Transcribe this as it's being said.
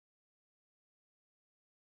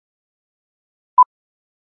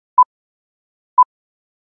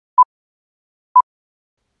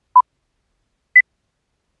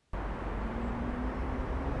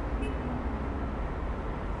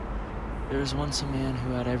There was once a man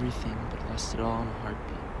who had everything but lost it all in a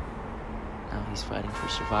heartbeat. Now he's fighting for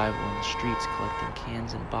survival in the streets, collecting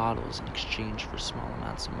cans and bottles in exchange for small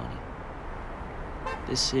amounts of money.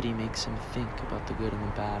 This city makes him think about the good and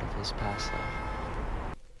the bad of his past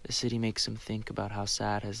life. The city makes him think about how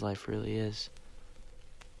sad his life really is.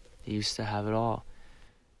 He used to have it all.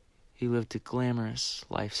 He lived a glamorous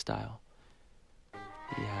lifestyle.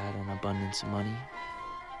 He had an abundance of money,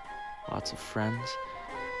 lots of friends,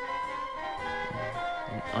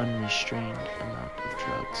 and an unrestrained amount of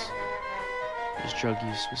drugs. His drug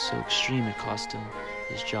use was so extreme it cost him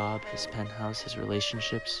his job, his penthouse, his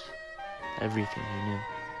relationships, everything he knew.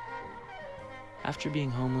 After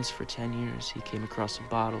being homeless for 10 years, he came across a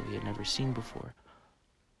bottle he had never seen before.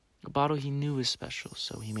 A bottle he knew was special,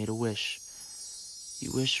 so he made a wish. He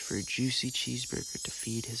wished for a juicy cheeseburger to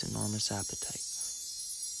feed his enormous appetite.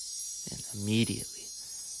 And immediately,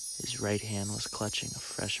 his right hand was clutching a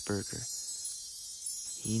fresh burger.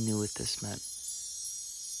 He knew what this meant.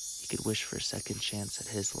 He could wish for a second chance at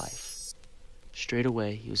his life. Straight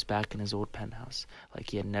away, he was back in his old penthouse,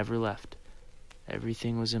 like he had never left.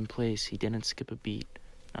 Everything was in place. He didn't skip a beat,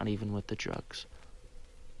 not even with the drugs.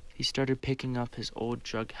 He started picking up his old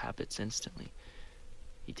drug habits instantly.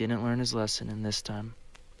 He didn't learn his lesson, and this time,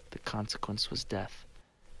 the consequence was death.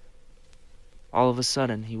 All of a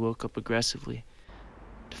sudden, he woke up aggressively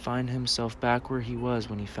to find himself back where he was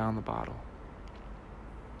when he found the bottle.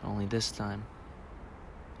 Only this time,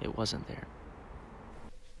 it wasn't there.